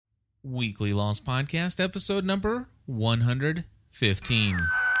Weekly Lost Podcast, episode number 115.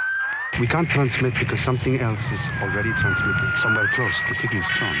 We can't transmit because something else is already transmitting. Somewhere close, the signal's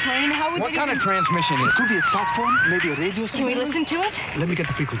strong. Train, how would What kind of transmission is It could be a sat phone, maybe a radio Can signal. we listen to it? Let me get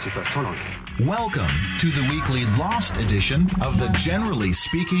the frequency first. Hold on. Welcome to the weekly Lost edition of the Generally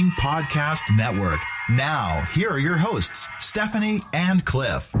Speaking Podcast Network. Now, here are your hosts, Stephanie and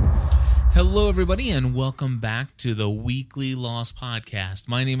Cliff. Hello, everybody, and welcome back to the Weekly Lost Podcast.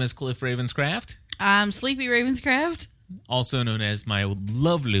 My name is Cliff Ravenscraft, I'm Sleepy Ravenscraft. also known as my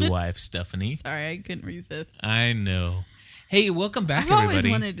lovely wife, Stephanie. Sorry, I couldn't resist. I know. Hey, welcome back, I've everybody.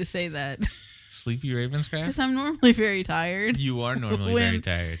 always wanted to say that Sleepy Ravenscraft? because I'm normally very tired. You are normally very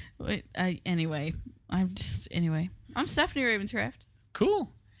tired. Anyway, I'm Stephanie Ravenscraft.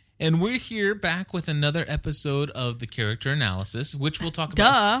 Cool. And we're here back with another episode of the character analysis, which we'll talk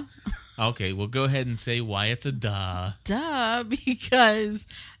about. Duh. Okay, well, go ahead and say why it's a duh. Duh, because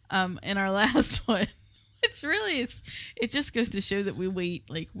in our last one, it just goes to show that we wait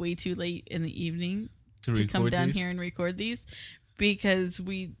like way too late in the evening to come down here and record these because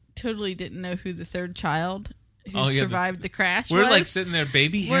we totally didn't know who the third child who survived the crash was. We're like sitting there,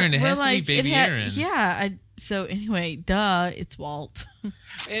 baby Aaron. It has to be baby Aaron. Yeah. So anyway, duh, it's Walt.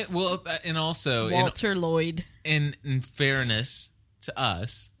 And also Walter Lloyd. In fairness to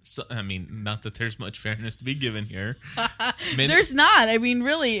us, so, I mean, not that there's much fairness to be given here. There's not. I mean,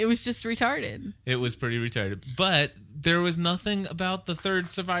 really, it was just retarded. It was pretty retarded. But there was nothing about the third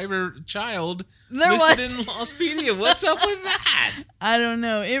survivor child listed in Lostpedia. What's up with that? I don't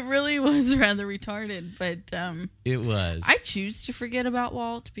know. It really was rather retarded, but it was. I choose to forget about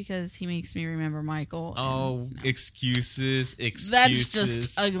Walt because he makes me remember Michael. Excuses. That's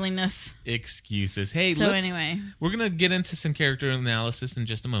just ugliness. Excuses. Hey, anyway, we're going to get into some character analysis in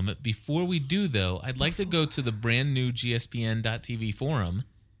just a moment. Before we do, though, I'd like to go to the brand new GSPN.TV forum.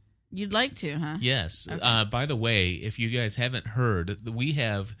 You'd like to, huh? Yes. Okay. By the way, if you guys haven't heard, we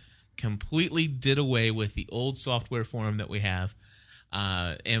have completely did away with the old software forum that we have.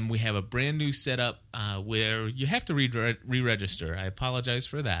 And we have a brand new setup where you have to re-register. I apologize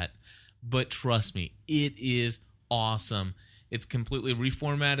for that. But trust me, it is awesome. It's completely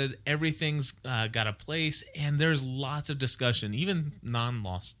reformatted. Everything's got a place. And there's lots of discussion, even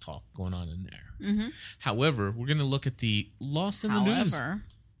non-Lost talk going on in there. Mm-hmm. However, we're going to look at the Lost in the News.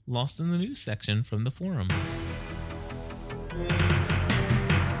 Lost in the News section from the forum.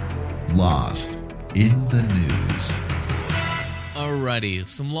 Lost in the News. Alrighty,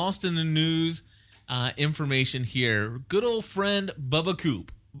 some Lost in the News information here. Good old friend Bubba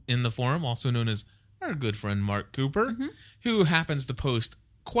Coop in the forum, also known as our good friend Mark Cooper, who happens to post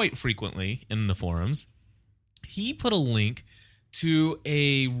quite frequently in the forums. He put a link to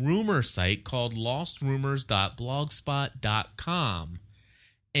a rumor site called lostrumors.blogspot.com.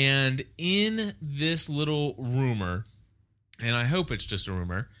 And in this little rumor, and I hope it's just a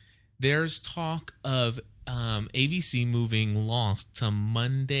rumor, there's talk of ABC moving Lost to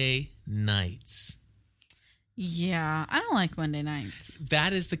Monday nights. Yeah, I don't like Monday nights.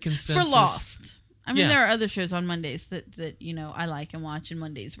 That is the consensus. For Lost. I mean, Yeah. there are other shows on Mondays that I like and watch, and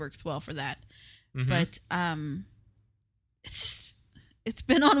Mondays works well for that. Mm-hmm. But it's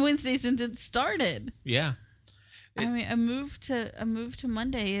been on Wednesday since it started. Yeah. I mean, a move to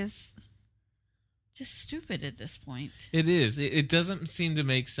Monday is just stupid at this point. It is. It doesn't seem to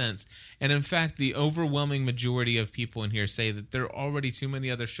make sense. And in fact, the overwhelming majority of people in here say that there are already too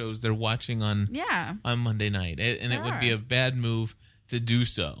many other shows they're watching on Monday night. And it would be a bad move to do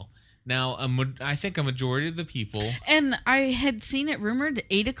so. Now, I think a majority of the people... And I had seen it rumored at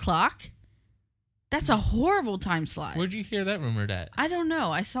 8 o'clock. That's a horrible time slot. Where'd you hear that rumored at? I don't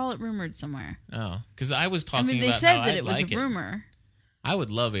know. I saw it rumored somewher. Oh, because I was talking about they said how that I'd it was like a rumor. I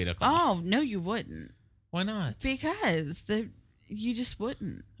would love 8 o'clock. Oh, no, you wouldn't. Why not? Because you just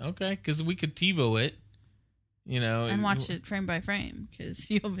wouldn't. Okay, because we could TiVo it, and watch it frame by frame,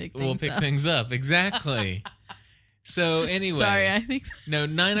 because you'll pick things up. We'll pick things up, exactly. So anyway, sorry, I think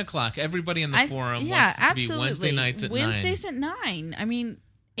 9 o'clock. Everybody in the forum wants it to be Wednesday nights at 9. Wednesdays at 9. I mean,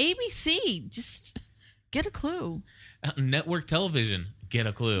 ABC, just get a clue. Network television, get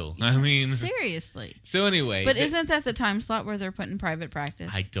a clue. I mean, seriously. So anyway, but isn't that the time slot where they're putting private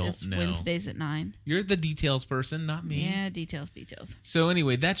practice? I don't know. Wednesdays at 9. You're the details person, not me. Yeah, details. So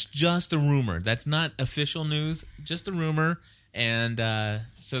anyway, that's just a rumor. That's not official news, just a rumor, and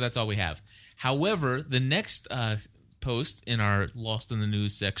so that's all we have. However, the next post in our Lost in the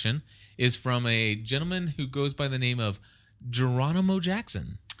News section is from a gentleman who goes by the name of Geronimo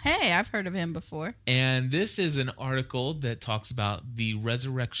Jackson. Hey, I've heard of him before. And this is an article that talks about the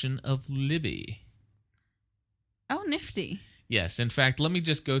resurrection of Libby. Oh, nifty. Yes. In fact, let me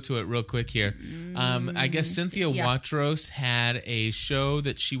just go to it real quick here. I guess Cynthia Watros had a show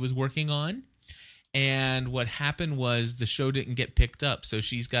that she was working on. And what happened was the show didn't get picked up. So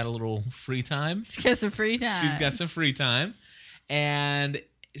she's got a little free time. She's got some free time. She's got some free time. And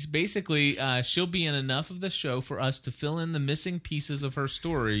basically, she'll be in enough of the show for us to fill in the missing pieces of her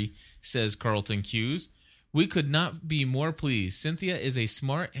story, says Carlton Hughes. We could not be more pleased. Cynthia is a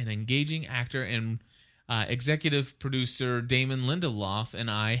smart and engaging actor, and executive producer Damon Lindelof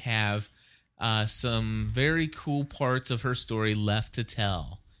and I have some very cool parts of her story left to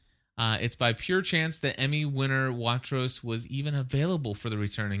tell. It's by pure chance that Emmy winner Watros was even available for the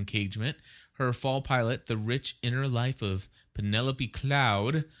return engagement. Her fall pilot, The Rich Inner Life of Penelope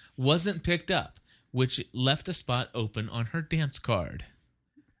Cloud, wasn't picked up, which left a spot open on her dance card.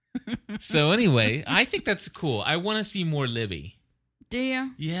 So anyway, I think that's cool. I want to see more Libby. Do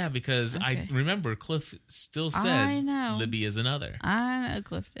you? Yeah, because I remember Cliff still said Libby is another. I know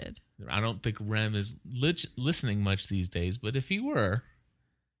Cliff did. I don't think Rem is listening much these days, but if he were...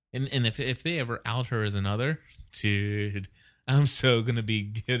 And if they ever out her as another, dude, I'm so going to be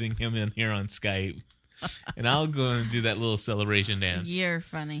getting him in here on Skype. And I'll go and do that little celebration dance. You're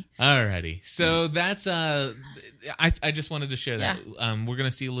funny. Alrighty. So that's, I just wanted to share that. We're going to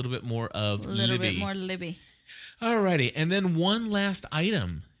see a little bit more of Libby. A little bit more Libby. Alrighty. And then one last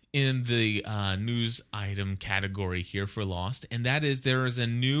item in the news item category here for Lost, and that is there is a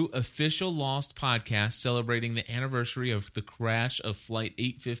new official Lost podcast celebrating the anniversary of the crash of Flight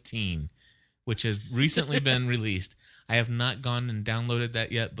 815, which has recently been released. I have not gone and downloaded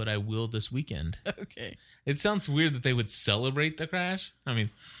that yet, but I will this weekend. Okay. It sounds weird that they would celebrate the crash. I mean,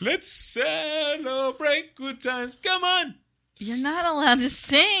 let's celebrate good times. Come on. You're not allowed to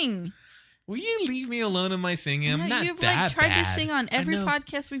sing. Will you leave me alone in my singing? I'm not you've that tried bad. to sing on every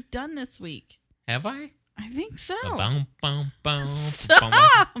podcast we've done this week. Have I? I think so.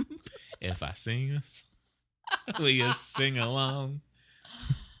 Stop! If I sing a song, will you sing along?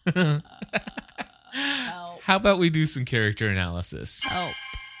 How about we do some character analysis? Help.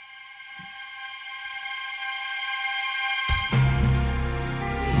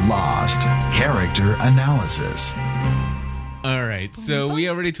 Lost Character Analysis. All right, so we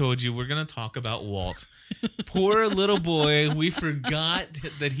already told you we're going to talk about Walt. Poor little boy. We forgot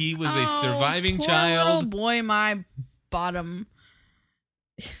that he was a surviving child. Poor little boy, my bottom.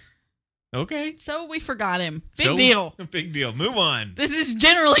 Okay. So we forgot him. Big deal. Big deal. Move on. This is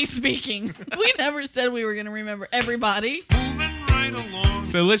generally speaking. We never said we were going to remember everybody. Moving right along.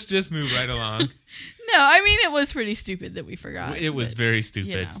 So let's just move right along. No, I mean, it was pretty stupid that we forgot. It was very stupid.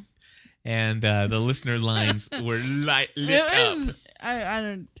 You know. And the listener lines were lit up.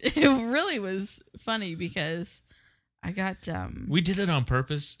 It really was funny because I got... We did it on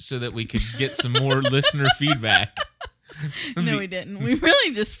purpose so that we could get some more listener feedback. No, we didn't. We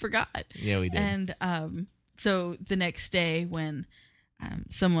really just forgot. Yeah, we did. And so the next day when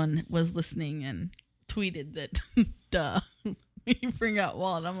someone was listening and tweeted that, duh, we forgot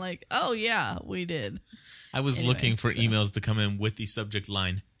Walt, I'm like, oh, yeah, we did. I was looking for emails to come in with the subject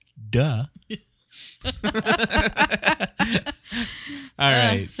line, duh. All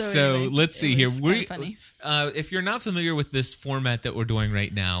right, so anyway, let's see here. If you're not familiar with this format that we're doing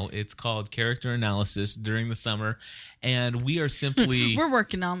right now, it's called Character Analysis during the summer, and we are simply... We're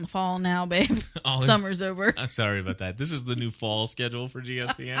working on the fall now, babe. Summer's over. Sorry about that. This is the new fall schedule for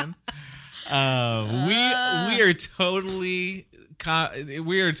GSPN. We are totally...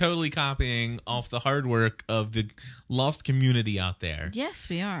 we are totally copying off the hard work of the Lost community out there. Yes,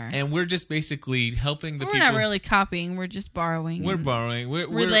 we are. And we're just basically helping the people. We're not really copying. We're just borrowing. We're borrowing. We're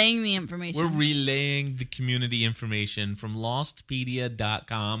relaying the information. We're relaying the community information from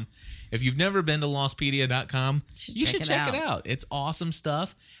Lostpedia.com. If you've never been to Lostpedia.com, you should check it out. It's awesome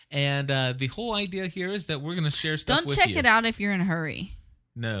stuff. And the whole idea here is that we're going to share stuff with you. Don't check it out if you're in a hurry.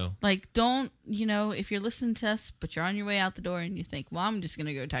 No. Like, don't, if you're listening to us, but you're on your way out the door and you think, well, I'm just going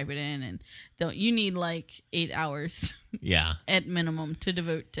to go type it in, and you need like 8 hours. Yeah. At minimum to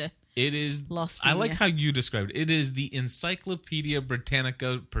devote to it is Lost. I like how you described it. It is the Encyclopedia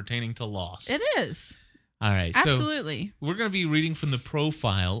Britannica pertaining to Lost. It is. All right. Absolutely. So we're going to be reading from the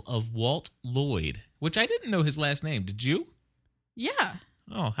profile of Walt Lloyd, which I didn't know his last name. Did you? Yeah.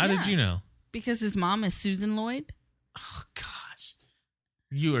 Oh, how did you know? Because his mom is Susan Lloyd. Oh, God.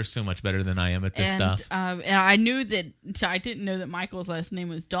 You are so much better than I am at this stuff. And I didn't know that Michael's last name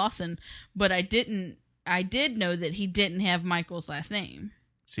was Dawson, but I did know that he didn't have Michael's last name.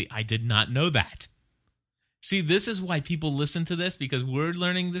 See, I did not know that. See, this is why people listen to this, because we're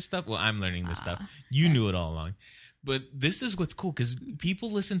learning this stuff. Well, I'm learning this stuff. You knew it all along. But this is what's cool because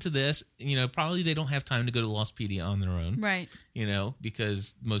people listen to this, probably they don't have time to go to Lostpedia on their own. Right.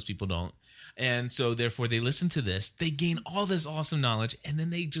 Because most people don't. And so therefore they listen to this, they gain all this awesome knowledge, and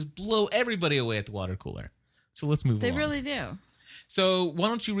then they just blow everybody away at the water cooler. So let's move on. They really do. So why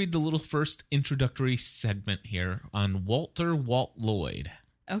don't you read the little first introductory segment here on Walter Walt Lloyd.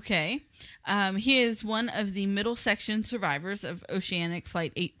 Okay. He is one of the middle section survivors of Oceanic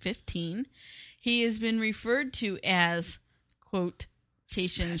Flight 815. He has been referred to as, quote,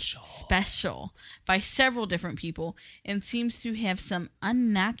 special by several different people and seems to have some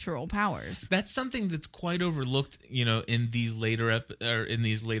unnatural powers. That's something that's quite overlooked, in these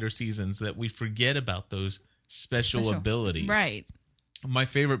later seasons, that we forget about those special abilities. Right. My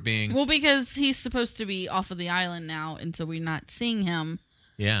favorite being... Well, because he's supposed to be off of the island now, and so we're not seeing him,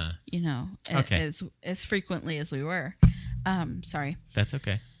 yeah, as frequently as we were. Sorry. That's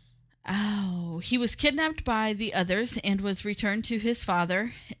okay. Oh, he was kidnapped by the others and was returned to his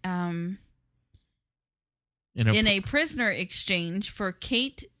father in a prisoner exchange for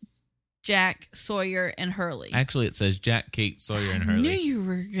Kate, Jack, Sawyer, and Hurley. Actually, it says Jack, Kate, Sawyer, and Hurley. I knew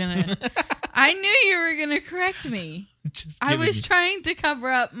you were gonna correct me. I was trying to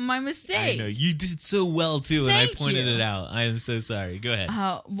cover up my mistake. I know you did so well too, and I pointed it out. I am so sorry. Go ahead.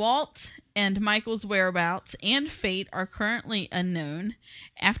 Walt and Michael's whereabouts and fate are currently unknown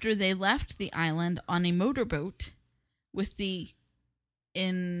after they left the island on a motorboat with the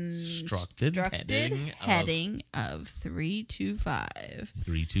instructed heading of 325.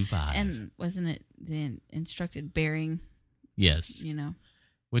 325. And wasn't it the instructed bearing? Yes.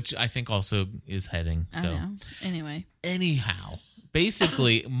 Which I think also is heading. So anyway. Anyhow.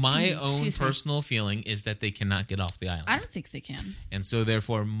 Basically, my own personal feeling is that they cannot get off the island. I don't think they can. And so,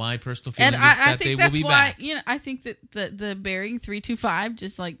 therefore, my personal feeling is that they will be back. I think that the bearing 325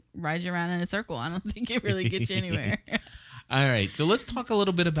 just like rides you around in a circle. I don't think it really gets you anywhere. All right, so let's talk a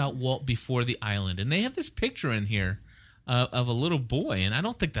little bit about Walt before the island. And they have this picture in here of a little boy, and I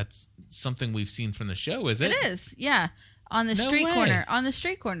don't think that's something we've seen from the show, is it? It is, yeah. On the street corner. On the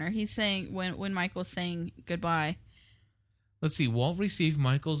street corner, he's saying, when Michael's saying goodbye. Let's see. Walt received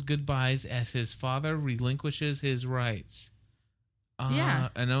Michael's goodbyes as his father relinquishes his rights. Yeah.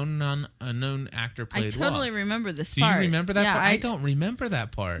 An unknown actor played Walt. I totally remember this part. Do you remember that part? I don't remember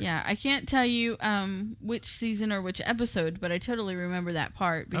that part. Yeah, I can't tell you which season or which episode, but I totally remember that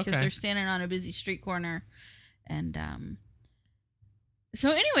part because they're standing on a busy street corner. And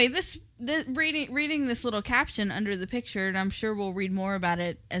so anyway, reading this little caption under the picture, and I'm sure we'll read more about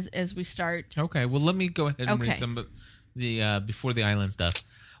it as we start. Okay, well, let me go ahead and read some of the before the island stuff.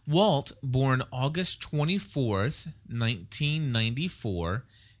 Walt, born August 24th, 1994,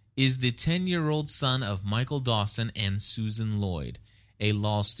 is the 10-year-old son of Michael Dawson and Susan Lloyd, a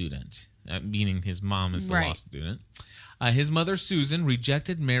law student, meaning his mom is the law student. His mother, Susan,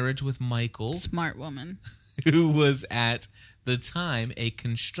 rejected marriage with Michael. Smart woman. Who was at the time a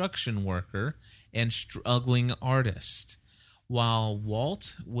construction worker and struggling artist. While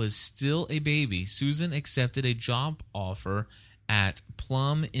Walt was still a baby, Susan accepted a job offer at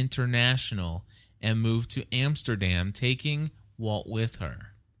Plum International and moved to Amsterdam, taking Walt with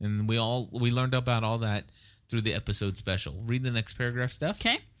her. And we learned about all that through the episode special. Read the next paragraph, Steph.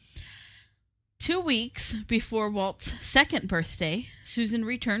 Okay. 2 weeks before Walt's second birthday, Susan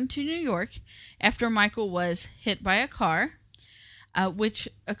returned to New York after Michael was hit by a car, which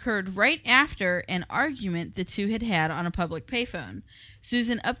occurred right after an argument the two had had on a public payphone.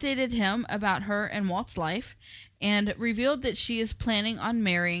 Susan updated him about her and Walt's life and revealed that she is planning on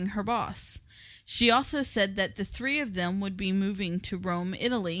marrying her boss. She also said that the three of them would be moving to Rome,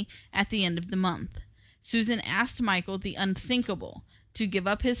 Italy at the end of the month. Susan asked Michael the unthinkable, to give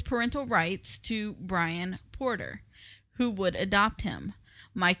up his parental rights to Brian Porter, who would adopt him.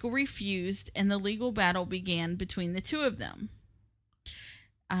 Michael refused, and the legal battle began between the two of them.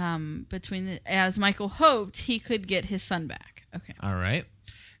 As Michael hoped he could get his son back. Okay. All right.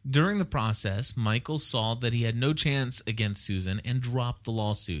 During the process, Michael saw that he had no chance against Susan and dropped the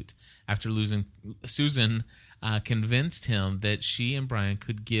lawsuit. After losing, Susan convinced him that she and Brian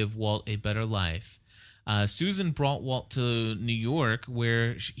could give Walt a better life. Susan brought Walt to New York,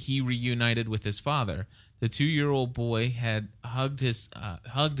 where he reunited with his father. The 2-year-old boy had hugged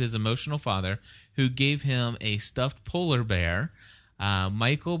his emotional father, who gave him a stuffed polar bear.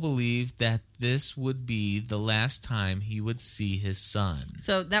 Michael believed that this would be the last time he would see his son.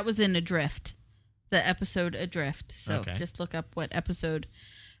 So that was in Adrift, the episode Adrift. So just look up what episode,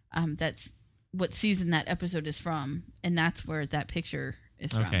 that's what season that episode is from, and that's where that picture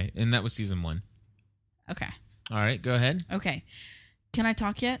is from. Okay, and that was season 1. Okay. All right, go ahead. Okay. Can I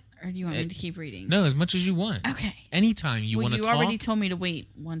talk yet? Or do you want me to keep reading? No, as much as you want. Okay. Anytime you want to talk. You already told me to wait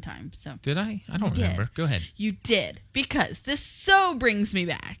one time. So did I? I don't remember. Go ahead. You did. Because this so brings me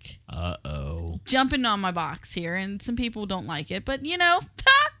back. Uh-oh. Jumping on my box here, and some people don't like it, but I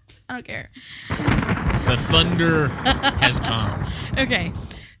don't care. The thunder has come. Okay.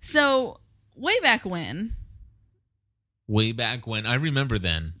 So, way back when. I remember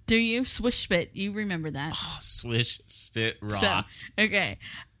then. Do you? Swish spit. You remember that. Oh, swish, spit, rock. So, okay.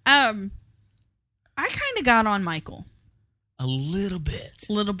 I kind of got on Michael. A little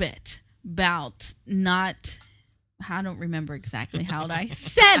bit. About not... I don't remember exactly how I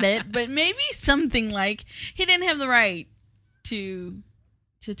said it, but maybe something like he didn't have the right to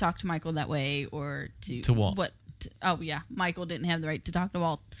talk to Michael that way, or to Walt. Michael didn't have the right to talk to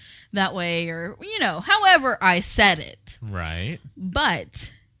Walt that way, or however I said it. Right.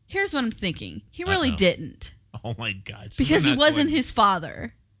 But here's what I'm thinking: he really didn't. Oh my God! Because he wasn't his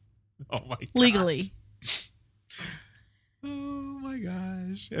father. Oh my God! Legally. Oh my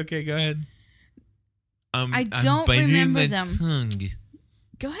gosh! Okay, go ahead. I don't remember them. Tongue.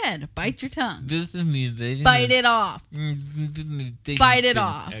 Go ahead, bite your tongue. Bite Bite it off. Bite it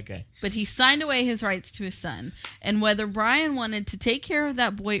off. Okay. But he signed away his rights to his son. And whether Brian wanted to take care of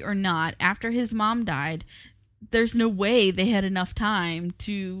that boy or not, after his mom died, there's no way they had enough time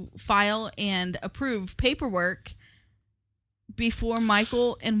to file and approve paperwork before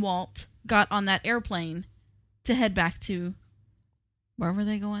Michael and Walt got on that airplane to head back to... Where were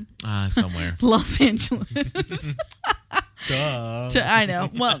they going? Somewhere. Los Angeles. Duh. I know.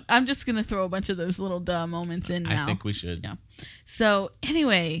 Well, I'm just going to throw a bunch of those little duh moments in now. I think we should. Yeah. So,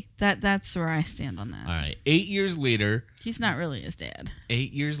 anyway, that's where I stand on that. All right. 8 years later... He's not really his dad.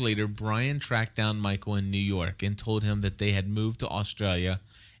 8 years later, Brian tracked down Michael in New York and told him that they had moved to Australia,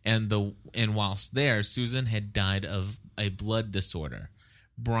 and whilst there, Susan had died of a blood disorder.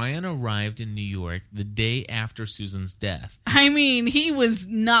 Brian arrived in New York the day after Susan's death. I mean, he was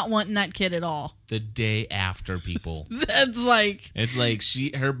not wanting that kid at all. The day after, people. That's like... It's like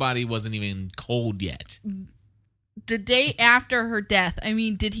her body wasn't even cold yet. The day after her death. I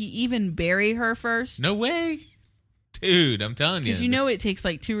mean, did he even bury her first? No way. Dude, I'm telling you. Because it takes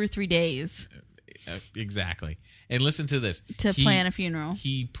like 2 or 3 days. Exactly. And listen to this. To plan a funeral.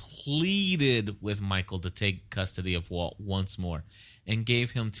 He pleaded with Michael to take custody of Walt once more and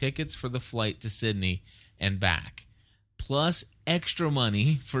gave him tickets for the flight to Sydney and back, plus extra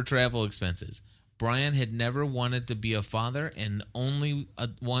money for travel expenses. Brian had never wanted to be a father and only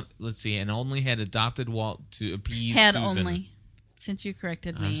had adopted Walt to appease Susan. Only. Since you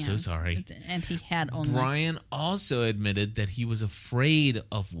corrected me. I'm so sorry. And he had only. Brian also admitted that he was afraid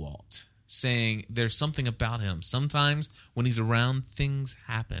of Walt, saying there's something about him. Sometimes when he's around, things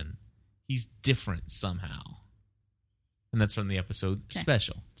happen. He's different somehow. And that's from the episode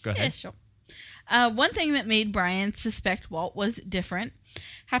Special. Go ahead. Special. One thing that made Brian suspect Walt was different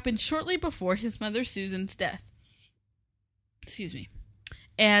happened shortly before his mother Susan's death. Excuse me.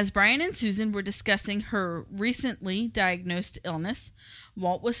 As Brian and Susan were discussing her recently diagnosed illness,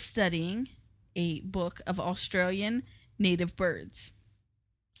 Walt was studying a book of Australian native birds,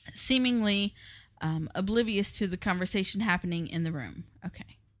 seemingly oblivious to the conversation happening in the room.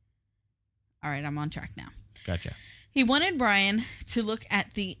 Okay. All right, I'm on track now. Gotcha. He wanted Brian to look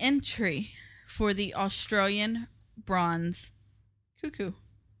at the entry for the Australian bronze cuckoo,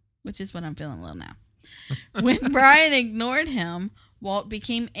 which is what I'm feeling a little now. When Brian ignored him, Walt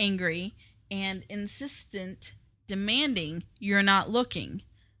became angry and insistent, demanding, "You're not looking."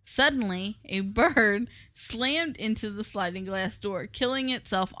 Suddenly, a bird slammed into the sliding glass door, killing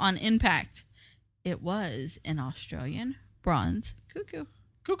itself on impact. It was an Australian bronze cuckoo.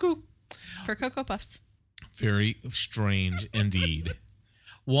 Cuckoo. For Cocoa Puffs. Very strange indeed.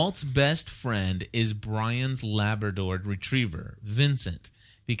 Walt's best friend is Brian's Labrador retriever, Vincent,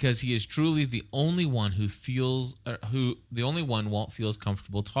 because he is truly the only one Walt feels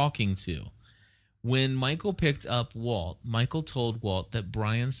comfortable talking to. When Michael picked up Walt, Michael told Walt that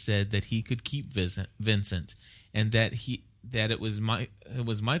Brian said that he could keep Vincent, and that it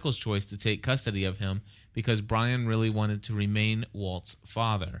was Michael's choice to take custody of him because Brian really wanted to remain Walt's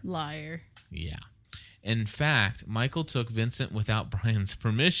father. Liar. Yeah. In fact, Michael took Vincent without Brian's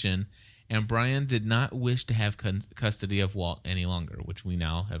permission, and Brian did not wish to have custody of Walt any longer, which we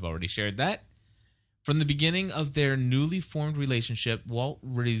now have already shared that. From the beginning of their newly formed relationship, Walt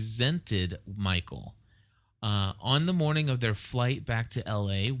resented Michael. On the morning of their flight back to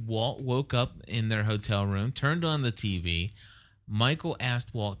L.A., Walt woke up in their hotel room, turned on the TV. Michael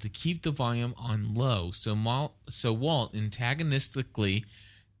asked Walt to keep the volume on low, so Walt antagonistically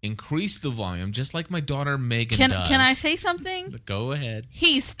increase the volume, just like my daughter Megan does. Can I say something? Go ahead.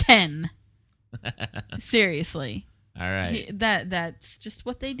 He's 10. Seriously. All right. That's just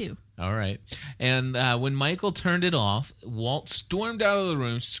what they do. All right. And when Michael turned it off, Walt stormed out of the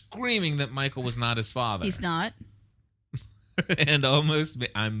room screaming that Michael was not his father. He's not. And almost,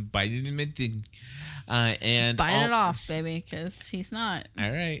 I'm biting him at the... Bite it off, baby, because he's not.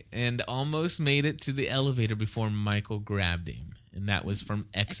 All right. And almost made it to the elevator before Michael grabbed him. And that was from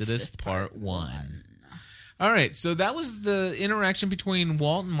Exodus Part 1. All right, so that was the interaction between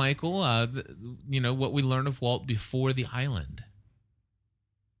Walt and Michael, what we learned of Walt before the island.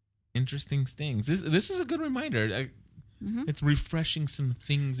 Interesting things. This is a good reminder. It's refreshing some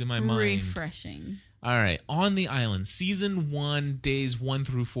things in my mind. Refreshing. All right, on the island, Season 1, days 1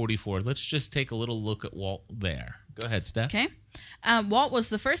 through 44. Let's just take a little look at Walt there. Go ahead, Steph. Okay. Walt was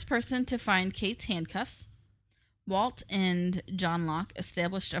the first person to find Kate's handcuffs. Walt and John Locke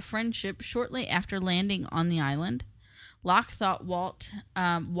established a friendship shortly after landing on the island. Locke thought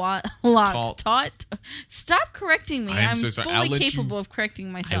taught. Stop correcting me. I'm so sorry. fully capable of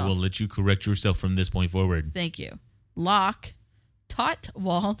correcting myself. I will let you correct yourself from this point forward. Thank you. Locke taught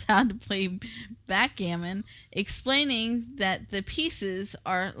Walt how to play backgammon, explaining that the pieces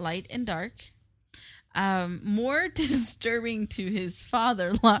are light and dark. More disturbing to his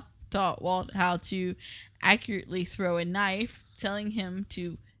father, Locke taught Walt how to accurately throw a knife, telling him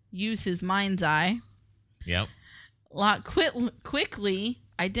to use his mind's eye. Yep. Locke quickly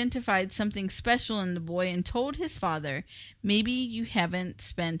identified something special in the boy and told his father, maybe you haven't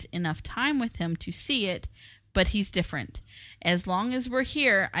spent enough time with him to see it, but he's different. As long as we're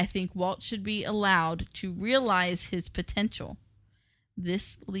here, I think Walt should be allowed to realize his potential.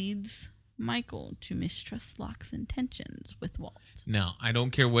 This leads Michael to mistrust Locke's intentions with Walt. Now, I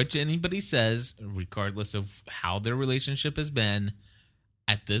don't care what anybody says, regardless of how their relationship has been.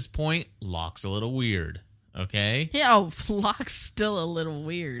 At this point, Locke's a little weird. Okay? Yeah, Locke's still a little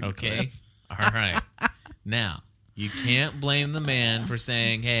weird. Okay? Cliff. All right. Now, you can't blame the man for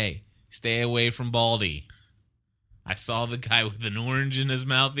saying, hey, stay away from Baldy. I saw the guy with an orange in his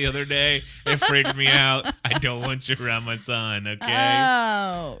mouth the other day. It freaked me out. I don't want you around my son, okay?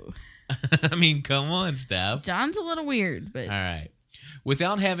 Oh. I mean, come on, Steph. John's a little weird, but... All right.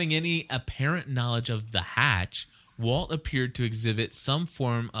 Without having any apparent knowledge of the hatch, Walt appeared to exhibit some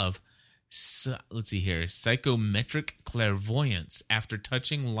form of, psychometric clairvoyance. After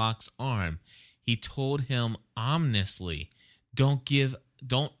touching Locke's arm, he told him ominously, don't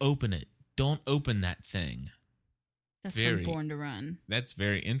open it. Don't open that thing. That's from Born to Run. That's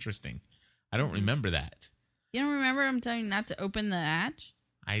very interesting. I don't remember that. You don't remember him telling you not to open the hatch?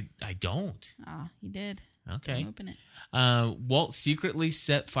 I don't. Oh, he did. Okay. Don't open it. Walt secretly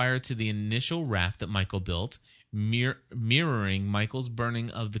set fire to the initial raft that Michael built, mirroring Michael's burning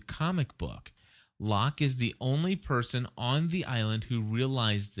of the comic book. Locke is the only person on the island who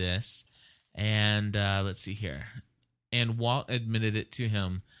realized this. And let's see here. And Walt admitted it to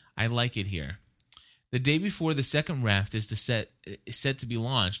him. I like it here. The day before the second raft is set to be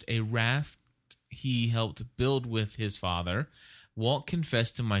launched, a raft he helped build with his father, Walt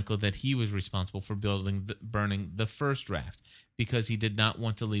confessed to Michael that he was responsible for burning the first raft because he did not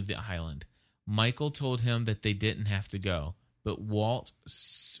want to leave the island. Michael told him that they didn't have to go, but Walt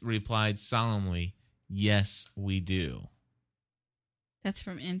replied solemnly, "Yes, we do." That's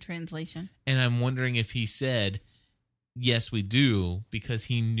from In Translation. And I'm wondering if he said, "Yes, we do," because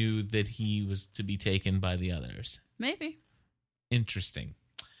he knew that he was to be taken by the others. Maybe. Interesting.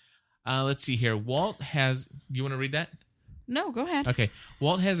 Let's see here. Walt has... You want to read that? No, go ahead. Okay.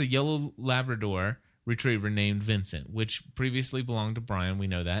 Walt has a yellow Labrador retriever named Vincent, which previously belonged to Brian. We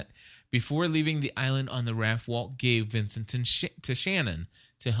know that. Before leaving the island on the raft, Walt gave Vincent to Shannon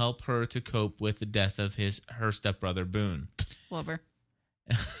to help her to cope with the death of her stepbrother, Boone. Love her.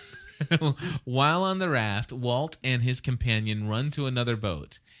 While on the raft, Walt and his companion run to another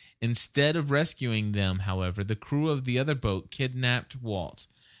boat. Instead of rescuing them, however, the crew of the other boat kidnapped Walt,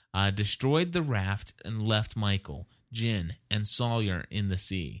 destroyed the raft, and left Michael, Jin, and Sawyer in the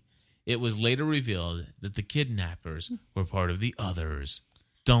sea. It was later revealed that the kidnappers were part of the others.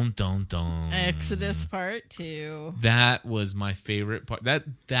 Dun, dun, dun. Exodus Part 2. That was my favorite part.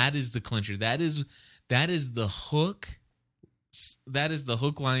 That is the clincher. That is the hook. That is the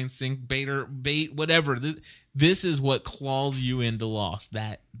hook, line, sink, bait, whatever. This is what claws you into Lost.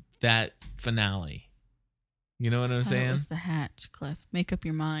 That finale. You know what I'm saying? It was the hatch, Cliff. Make up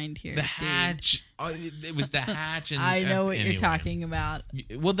your mind here. The hatch. It was the hatch. And I know what you're talking about.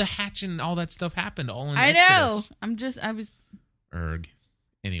 Well, the hatch and all that stuff happened all in I Exodus. know. I was. Erg.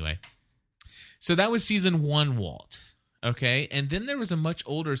 Anyway. So that was season 1, Walt. Okay, and then there was a much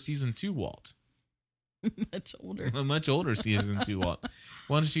older season 2 Walt. Much older. A much older season 2 Walt.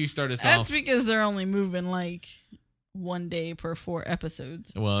 Why don't you start us off? That's because they're only moving like 1 day per 4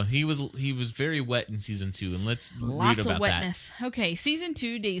 episodes. Well, he was very wet in season 2, and let's Lots read about of wetness. That. Okay, season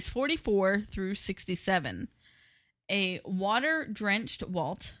 2, days 44 through 67. A water-drenched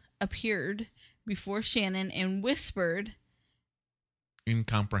Walt appeared before Shannon and whispered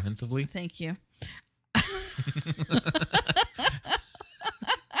incomprehensibly. Thank you.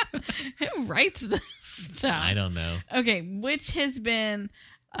 Who writes this stuff? I don't know. Okay, which has been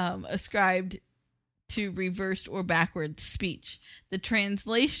ascribed to reversed or backwards speech. The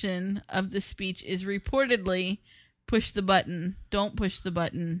translation of the speech is reportedly push the button, don't push the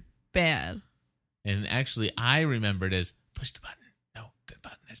button, bad. And actually, I remembered as push the button. No, the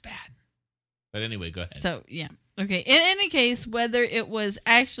button is bad. But anyway, go ahead. So, yeah. Okay. In any case, whether it was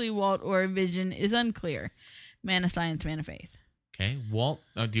actually Walt or a vision is unclear. Man of science, man of faith. Okay. Walt,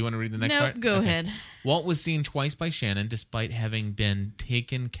 do you want to read the next part? Nope, go ahead. Walt was seen twice by Shannon despite having been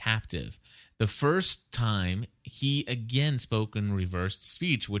taken captive. The first time, he again spoke in reversed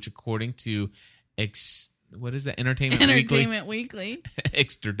speech, which according to what is that? Entertainment Weekly.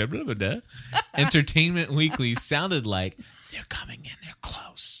 Entertainment Weekly sounded like they're coming in, they're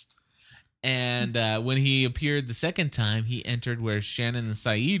close. And when he appeared the second time, he entered where Shannon and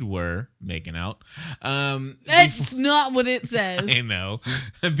Saeed were making out. That's not what it says. I know.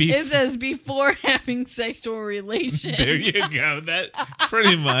 It says before having sexual relations. There you go. That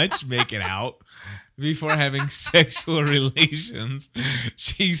pretty much making out. Before having sexual relations,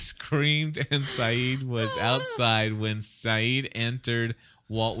 she screamed and Saeed was outside. When Saeed entered,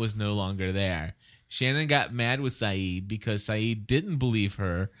 Walt was no longer there. Shannon got mad with Saeed because Saeed didn't believe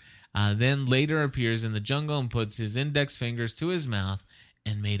her. Then later appears in the jungle and puts his index fingers to his mouth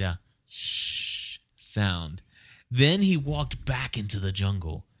and made a shh sound. Then he walked back into the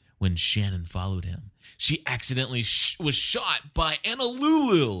jungle when Shannon followed him. She accidentally was shot by Anna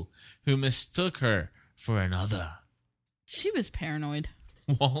Lulu, who mistook her for another. She was paranoid.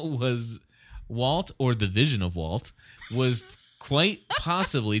 Walt, or the vision of Walt, was quite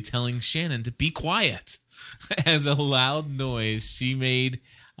possibly telling Shannon to be quiet. As a loud noise she made,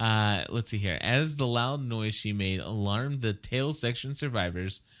 let's see here. As the loud noise she made alarmed the tail section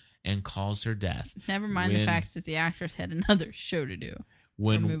survivors and caused her death. Never mind the fact that the actress had another show to do.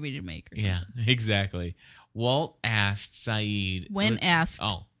 Or movie to make. Yeah, exactly. Walt asked Saeed. When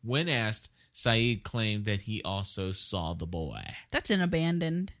asked, Saeed claimed that he also saw the boy. That's an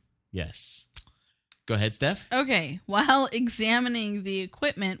abandoned. Yes. Go ahead, Steph. Okay. While examining the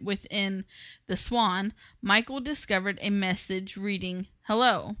equipment within the Swan, Michael discovered a message reading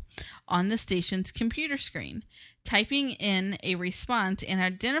 "Hello" on the station's computer screen. Typing in a response and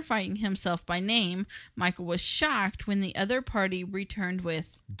identifying himself by name, Michael was shocked when the other party returned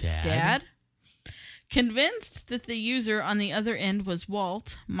with Dad? Convinced that the user on the other end was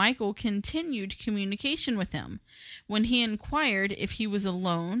Walt, Michael continued communication with him. When he inquired if he was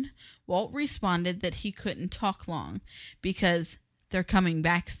alone, Walt responded that he couldn't talk long because they're coming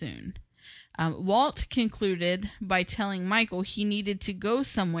back soon. Walt concluded by telling Michael he needed to go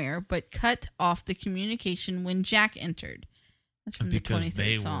somewhere, but cut off the communication when Jack entered. That's from because the 23rd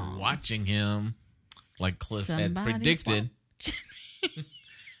they song. Were watching him, like Cliff had predicted.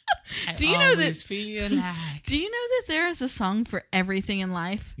 Do you know that there is a song for everything in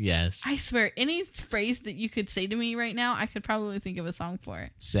life? Yes. I swear, any phrase that you could say to me right now, I could probably think of a song for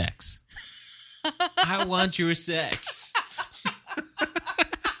it. Sex. I want your sex.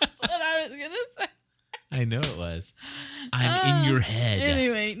 That's what I was going to say. I know it was. I'm in your head.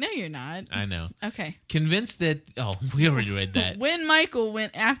 Anyway, no, you're not. I know. Okay. Convinced that... Oh, we already read that. When Michael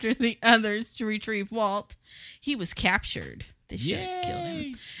went after the others to retrieve Walt, he was captured. They should have killed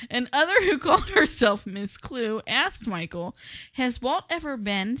him. An other who called herself Miss Clue asked Michael, has Walt ever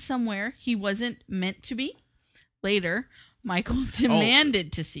been somewhere he wasn't meant to be? Later, Michael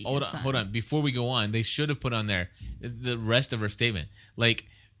demanded to see his son. Hold on. Before we go on, they should have put on there the rest of her statement. Like,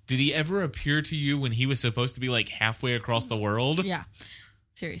 did he ever appear to you when he was supposed to be like halfway across the world? Yeah.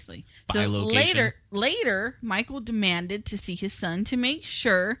 Seriously. By location. Later, Michael demanded to see his son to make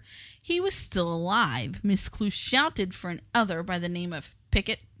sure he was still alive. Miss Clue shouted for an other by the name of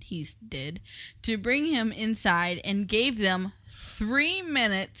Pickett, he's dead, to bring him inside and gave them 3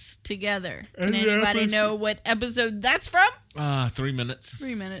 minutes together. Can anybody know what episode that's from? 3 minutes.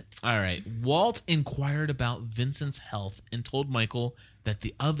 3 minutes. All right. Walt inquired about Vincent's health and told Michael that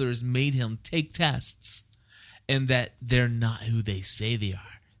the others made him take tests and that they're not who they say they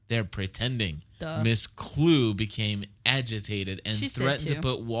are. They're pretending. Duh. Miss Clue became agitated and threatened to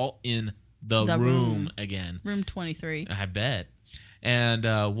put Walt in the room again. Room 23. I bet. And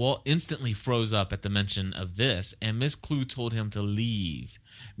Walt instantly froze up at the mention of this, and Miss Clue told him to leave.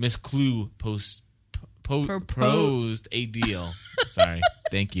 Miss Clue proposed a deal. Sorry.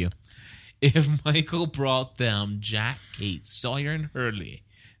 Thank you. If Michael brought them Jack, Kate, Sawyer, and Hurley,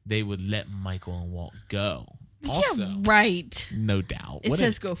 they would let Michael and Walt go. Also, yeah, right. No doubt. It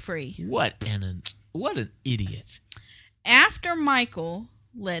says go free. What an idiot. After Michael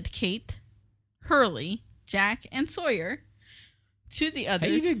led Kate, Hurley, Jack, and Sawyer to the others.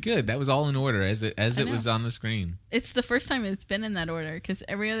 Hey, you did good. That was all in order as it was on the screen. It's the first time it's been in that order because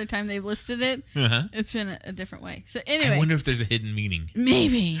every other time they've listed it, it's been a different way. So anyway, I wonder if there's a hidden meaning.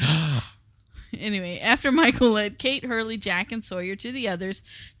 Maybe. Anyway, after Michael led Kate, Hurley, Jack, and Sawyer to the others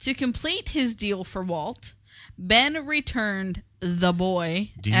to complete his deal for Walt, Ben returned the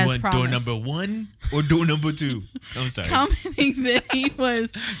boy. Do you as want promised, door number 1 or door number 2? I'm sorry. Commenting that he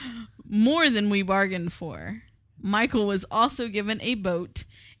was more than we bargained for. Michael was also given a boat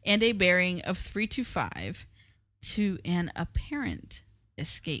and a bearing of 325 to an apparent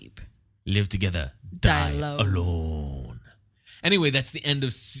escape. Live together, die alone. Anyway, that's the end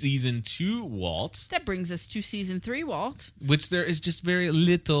of season 2, Walt. That brings us to season 3, Walt. Which there is just very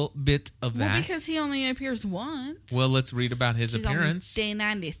little bit of that. Well, because he only appears once. Well, let's read about his appearance. On day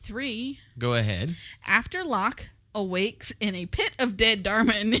 93. Go ahead. After Locke awakes in a pit of dead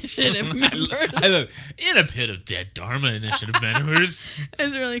Dharma Initiative members. I love in a pit of dead Dharma Initiative members.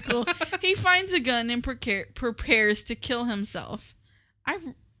 That's really cool. He finds a gun and prepares to kill himself.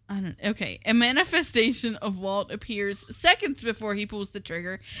 Okay. A manifestation of Walt appears seconds before he pulls the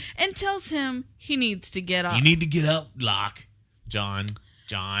trigger and tells him he needs to get up. You need to get up, Locke. John,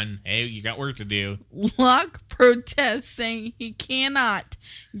 hey, you got work to do. Locke protests, saying he cannot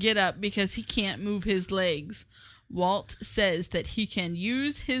get up because he can't move his legs. Walt says that he can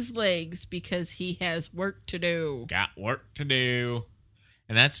use his legs because he has work to do. Got work to do.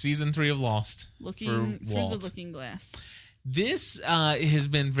 And that's season 3 of Lost. Looking through the looking glass. This has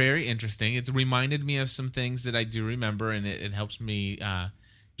been very interesting. It's reminded me of some things that I do remember, and it helps me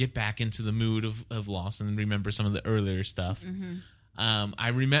get back into the mood of Lost and remember some of the earlier stuff. Mm-hmm.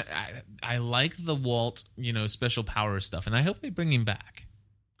 I like the Walt, special power stuff, and I hope they bring him back.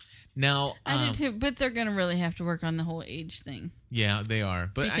 Now, I do too, but they're going to really have to work on the whole age thing. Yeah, they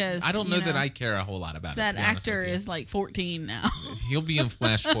are. But because, I don't know that I care a whole lot about that it. That actor is like 14 now. He'll be in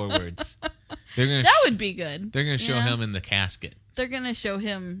flash forwards. That would be good. They're going to show him in the casket. They're going to show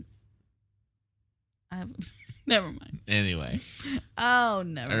him... Never mind. Anyway. Oh,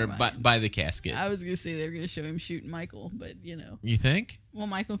 never mind. By the casket. I was going to say they were going to show him shooting Michael, but You think? Well,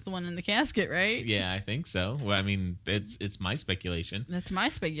 Michael's the one in the casket, right? Yeah, I think so. Well, I mean, it's my speculation. That's my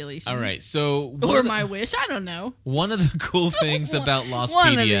speculation. All right, so... Or my wish, I don't know. One of the cool things about Lostpedia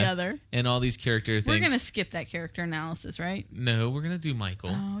one or the other. And all these character things... We're going to skip that character analysis, right? No, we're going to do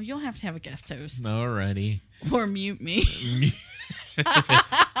Michael. Oh, you'll have to have a guest host. Alrighty. Or mute me.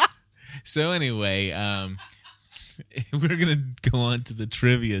 So anyway, we're going to go on to the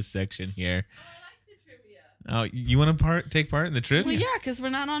trivia section here. Oh, you want to take part in the trivia? Well, yeah, because we're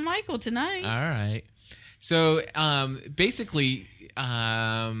not on Michael tonight. All right. So, basically,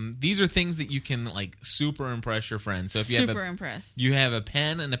 these are things that you can super impress your friends. So if you have a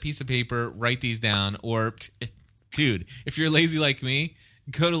pen and a piece of paper, write these down. Or, dude, if you're lazy like me,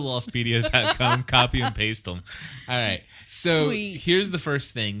 go to lostpedia.com, copy and paste them. All right. So here's the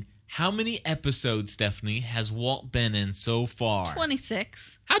first thing. How many episodes, Stephanie, has Walt been in so far?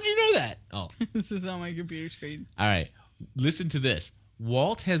 26. How'd you know that? Oh. This is on my computer screen. All right. Listen to this.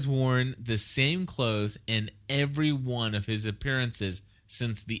 Walt has worn the same clothes in every one of his appearances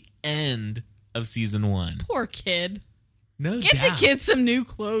since the end of season 1. Poor kid. No doubt. Get the kid some new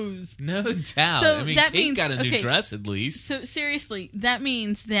clothes. No doubt. So Kate means, got a new dress at least. So seriously, that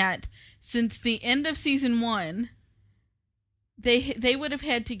means that since the end of season 1... They would have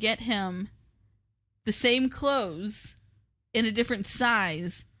had to get him the same clothes in a different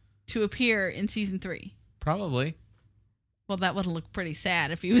size to appear in season 3. Probably. Well, that would have looked pretty sad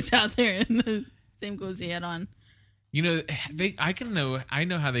if he was out there in the same clothes he had on. I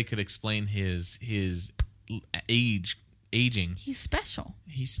know how they could explain his aging. He's special.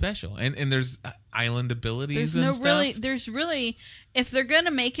 And there's island abilities and stuff. There's really, if they're going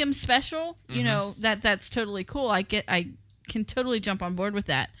to make him special, that's totally cool. I can totally jump on board with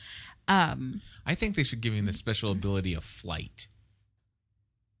that. I think they should give him the special ability of flight.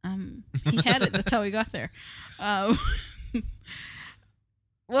 He had it. That's how he got there. Well,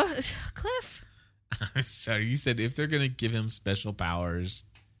 Cliff. I'm sorry. You said if they're going to give him special powers.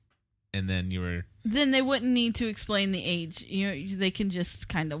 and then you were... Then they wouldn't need to explain the age. They can just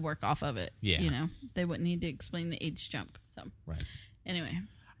kind of work off of it. Yeah. They wouldn't need to explain the age jump. So, right. Anyway.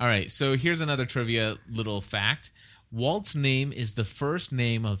 All right, so here's another trivia little fact. Walt's name is the first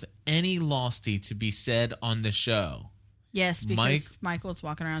name of any Lostie to be said on the show. Yes, because Michael's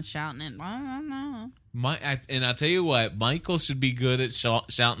walking around shouting it. And I'll tell you what, Michael should be good at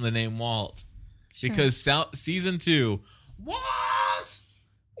shouting the name Walt. Sure. Because season 2, Walt!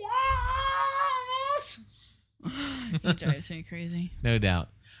 He drives me crazy. No doubt.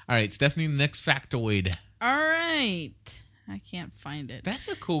 All right, Stephanie, the next factoid. All right. I can't find it. That's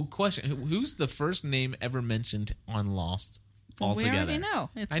a cool question. Who's the first name ever mentioned on Lost altogether? We already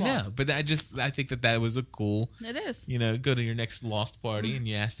know. It's Walt. know, but I think that was a cool... It is. Go to your next Lost party and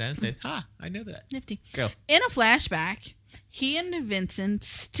you ask that and say, I know that. Nifty. Go. In a flashback, he and Vincent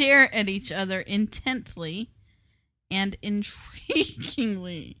stare at each other intently and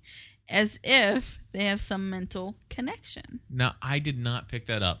intriguingly, as if they have some mental connection. Now, I did not pick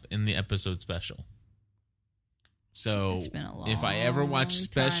that up in the episode special. So, if I ever watch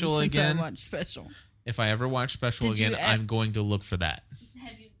special again, if I ever watch special again, I'm going to look for that.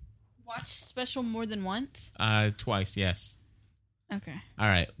 Have you watched special more than once? Twice, yes. Okay. All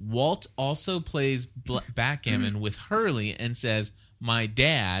right. Walt also plays backgammon with Hurley and says, "My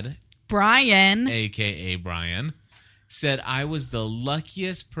dad, Brian, a.k.a. Brian, said I was the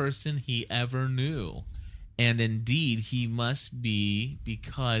luckiest person he ever knew. And indeed, he must be,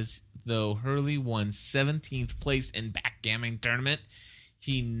 because though Hurley won 17th place in backgammon tournament,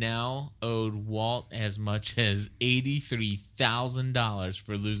 he now owed Walt as much as $83,000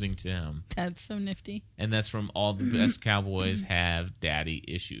 for losing to him." That's so nifty. And that's from All the Best Cowboys Have Daddy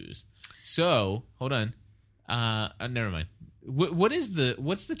Issues. So, hold on. Never mind. What's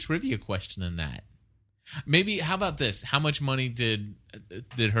the trivia question in that? Maybe, how about this? How much money did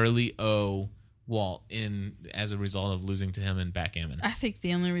Hurley owe Walt as a result of losing to him in backgammon? I think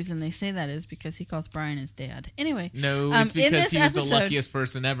the only reason they say that is because he calls Brian his dad. Anyway. No, it's because he was the luckiest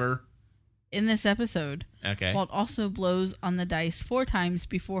person ever. In this episode, okay, Walt also blows on the dice 4 times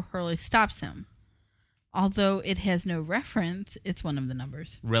before Hurley stops him. Although it has no reference, it's one of the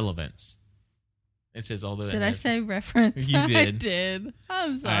numbers. Relevance. It says although. Did I say reference? You did. I did.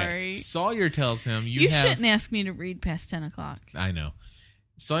 I'm sorry. Right. Sawyer tells him you shouldn't ask me to read past 10 o'clock. I know.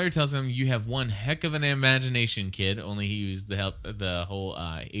 Sawyer tells him, "You have one heck of an imagination, kid." Only he used the whole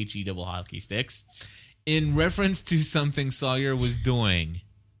HE double hockey sticks in reference to something Sawyer was doing.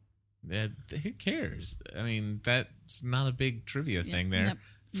 Who cares? I mean, that's not a big trivia thing there. Nope.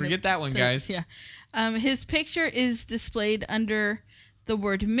 Forget that one, guys. Yeah. His picture is displayed under the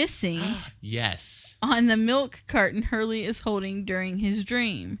word "missing." Yes. On the milk carton Hurley is holding during his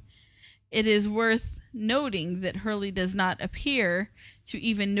dream. It is worth noting that Hurley does not appear to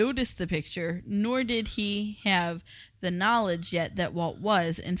even notice the picture, nor did he have the knowledge yet that Walt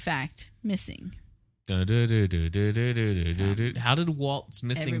was, in fact, missing. How did Walt's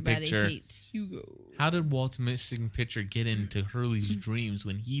missing picture? Hates Hugo. How did Walt's missing picture get into Hurley's dreams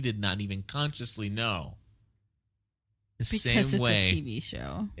when he did not even consciously know? Because it's a TV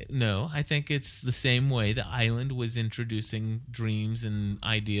show. No, I think it's the same way the island was introducing dreams and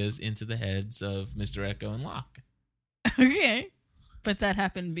ideas into the heads of Mr. Echo and Locke. Okay. But that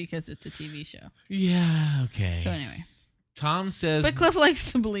happened because it's a TV show. Yeah, okay. So anyway. Tom says... But Cliff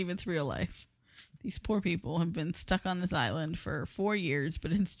likes to believe it's real life. These poor people have been stuck on this island for 4 years,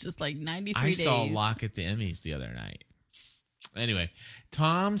 but it's just like 93 days. I saw Locke at the Emmys the other night. Anyway,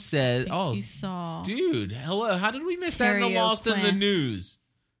 Tom says... you saw... Dude, hello. How did we miss that in the Lost in the News?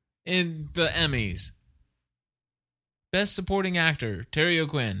 In the Emmys. Best Supporting Actor, Terry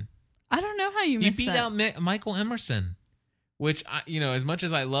O'Quinn. I don't know how you missed that. He beat out Michael Emerson. Which, as much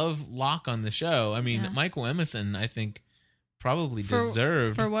as I love Locke on the show, I mean, Michael Emerson, I think, probably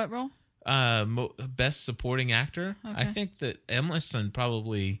deserved... For what role? Best Supporting Actor. Okay. I think that Emerson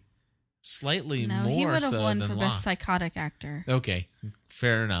probably slightly more so than Locke. He would have won for Best Psychotic Actor. Okay,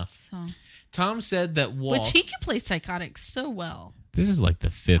 fair enough. So. Tom said that Walt... Which he can play psychotic so well. This is like the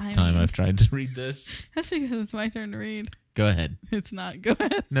 5th time I've tried to read this. That's because it's my turn to read. Go ahead. It's not. Go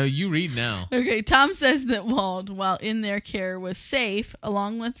ahead. No, you read now. Okay, Tom says that Walt, while in their care, was safe,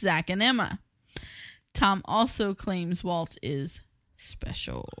 along with Zach and Emma. Tom also claims Walt is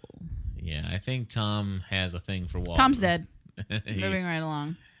special. Yeah, I think Tom has a thing for Walt. Tom's dead. Moving right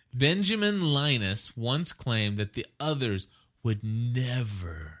along. Benjamin Linus once claimed that the others would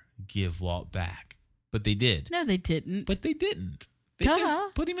never give Walt back. But they did. No, they didn't. But they didn't. They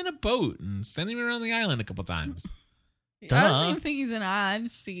just put him in a boat and sent him around the island a couple times. Duh. I don't even think he's in an eye. I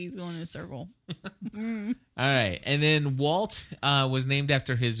just think he's going in a circle. All right. And then Walt was named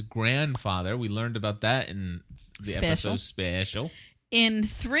after his grandfather. We learned about that in the episode special. In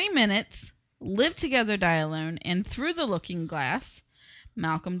 3 minutes, Live Together, Die Alone, and Through the Looking Glass,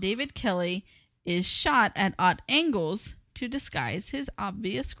 Malcolm David Kelly is shot at odd angles to disguise his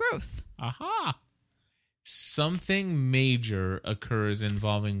obvious growth. Aha. Something major occurs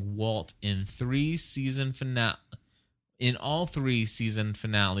involving Walt in 3 season finale. In all 3 season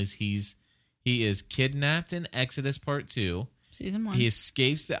finales, he is kidnapped in Exodus Part 2. Season 1. He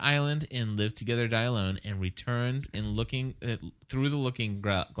escapes the island in Live Together, Die Alone, and returns in looking Through the Looking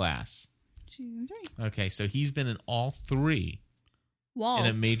Glass. Season 3. Okay, so he's been in all 3 Walt. in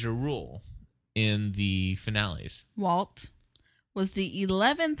a major role in the finales. Walt was the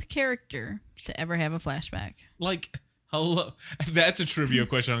 11th character to ever have a flashback. Like, hello. That's a trivia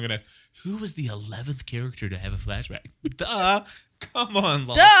question I'm going to ask. Who was the 11th character to have a flashback? Duh. Come on,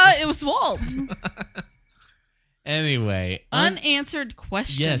 Walt. Duh, it was Walt. Anyway. Unanswered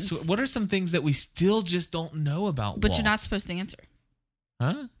questions. Yes. What are some things that we still just don't know about But Walt? you're not supposed to answer.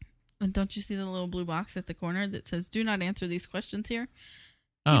 Huh? And don't you see the little blue box at the corner that says, do not answer these questions here?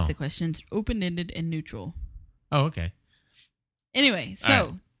 Oh. Keep the questions open-ended and neutral. Oh, okay. Anyway, so,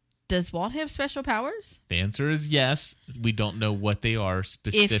 right. Does Walt have special powers? The answer is yes. We don't know what they are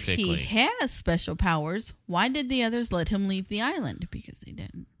specifically. If he has special powers, why did the others let him leave the island? Because they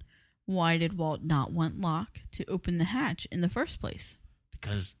didn't. Why did Walt not want Locke to open the hatch in the first place?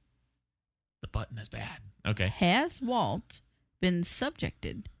 Because the button is bad. Okay. Has Walt been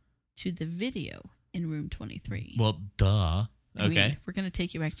subjected to the video in room 23? Well, duh. Okay. I mean, we're going to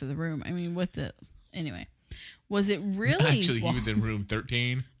take you back to the room. I mean, what the... Anyway. Was it really Actually, he was in room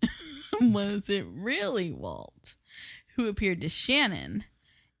 13. Was it really Walt who appeared to Shannon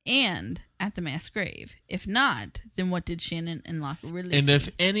and at the mass grave? If not, then what did Shannon and Locke really And see? if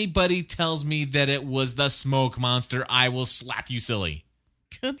anybody tells me that it was the smoke monster, I will slap you silly.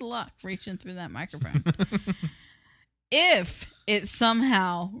 Good luck reaching through that microphone. If it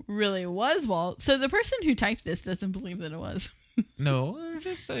somehow really was Walt, so the person who typed this doesn't believe that it was. No, they're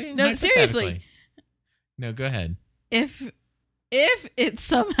just saying. No, seriously. No, go ahead. If it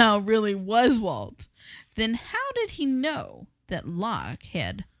somehow really was Walt, then how did he know that Locke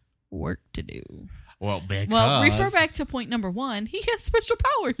had work to do? Well, because... Well, refer back to point number 1. He has special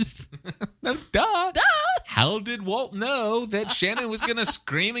powers. No, duh. Duh. How did Walt know that Shannon was going to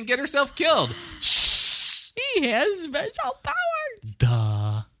scream and get herself killed? Shh. He has special powers.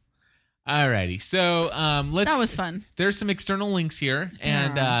 Duh. Alrighty, so let's... That was fun. There's some external links here,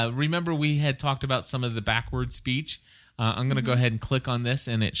 and remember we had talked about some of the backward speech. I'm going to go ahead and click on this,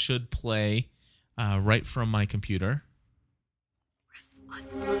 and it should play right from my computer. Press the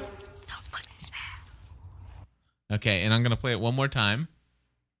button. The button's bad. Okay, and I'm going to play it one more time.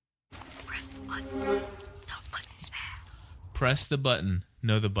 Press the button. The button's bad. Press the button.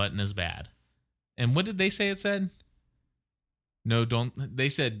 No, the button is bad. And what did they say it said? No, don't. They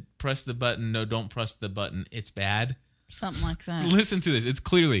said, press the button. No, don't press the button. It's bad. Something like that. Listen to this. It's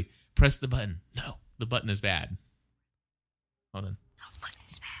clearly, press the button. No, the button is bad. Hold on. The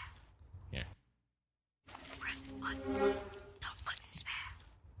button's bad. Here. Press the button. The button's bad.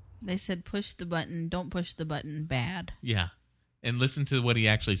 They said push the button, don't push the button, bad. Yeah. And listen to what he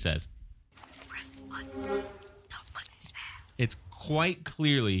actually says. Press the button. The button's bad. It's quite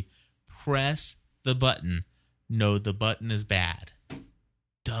clearly, press the button. No, the button is bad.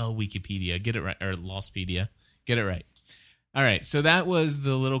 Duh, Wikipedia. Get it right. Or Lostpedia. Get it right. All right. So that was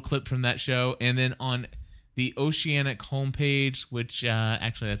the little clip from that show. And then on the Oceanic homepage, which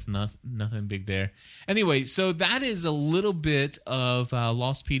actually that's nothing big there. Anyway, so that is a little bit of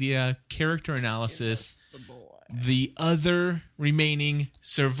Lostpedia character analysis. The other remaining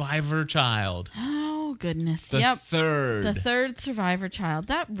survivor child. Oh, goodness. The third. The third survivor child.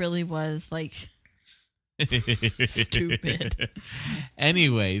 That really was like... stupid.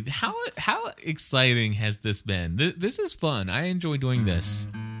 Anyway, how exciting has this been? This is fun. I enjoy doing this.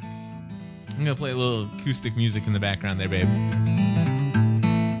 I'm gonna play a little acoustic music in the background there, babe.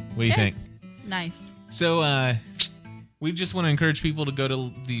 What do you think? Nice. So we just want to encourage people to go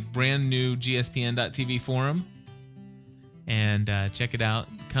to the brand new gspn.tv forum and check it out.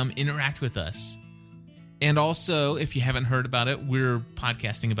 Come interact with us. And also, if you haven't heard about it, we're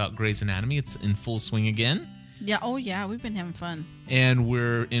podcasting about Grey's Anatomy. It's in full swing again. Yeah. Oh, yeah. We've been having fun. And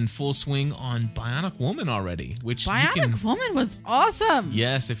we're in full swing on Bionic Woman already. Which Bionic Woman was awesome.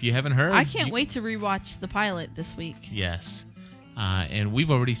 Yes, if you haven't heard. I can't wait to rewatch the pilot this week. Yes. And we've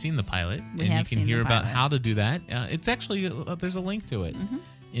already seen the pilot. We have you can seen hear the about pilot. how to do that. It's actually, there's a link to it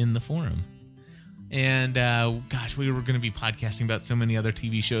in the forum. And, gosh, we were going to be podcasting about so many other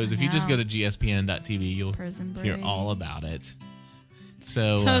TV shows. If you just go to gspn.tv, you'll hear all about it.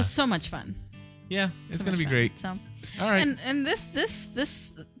 So much fun. Yeah, it's going to be great. So, all right. And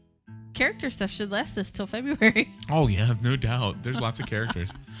this character stuff should last us till February. Oh, yeah, no doubt. There's lots of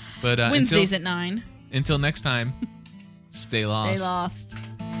characters. But Wednesdays at 9. Until next time, stay lost. Stay lost.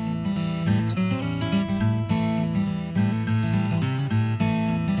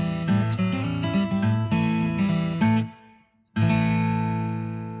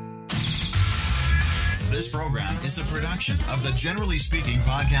 This program is a production of the Generally Speaking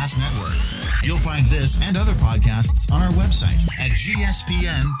Podcast Network. You'll find this and other podcasts on our website at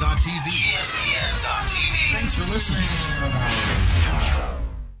gspn.tv. gspn.tv. Thanks for listening.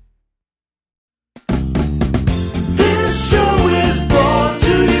 This show is brought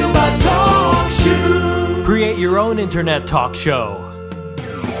to you by TalkShoe. Create your own internet talk show.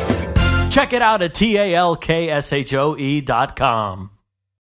 Check it out at talkshoe.com.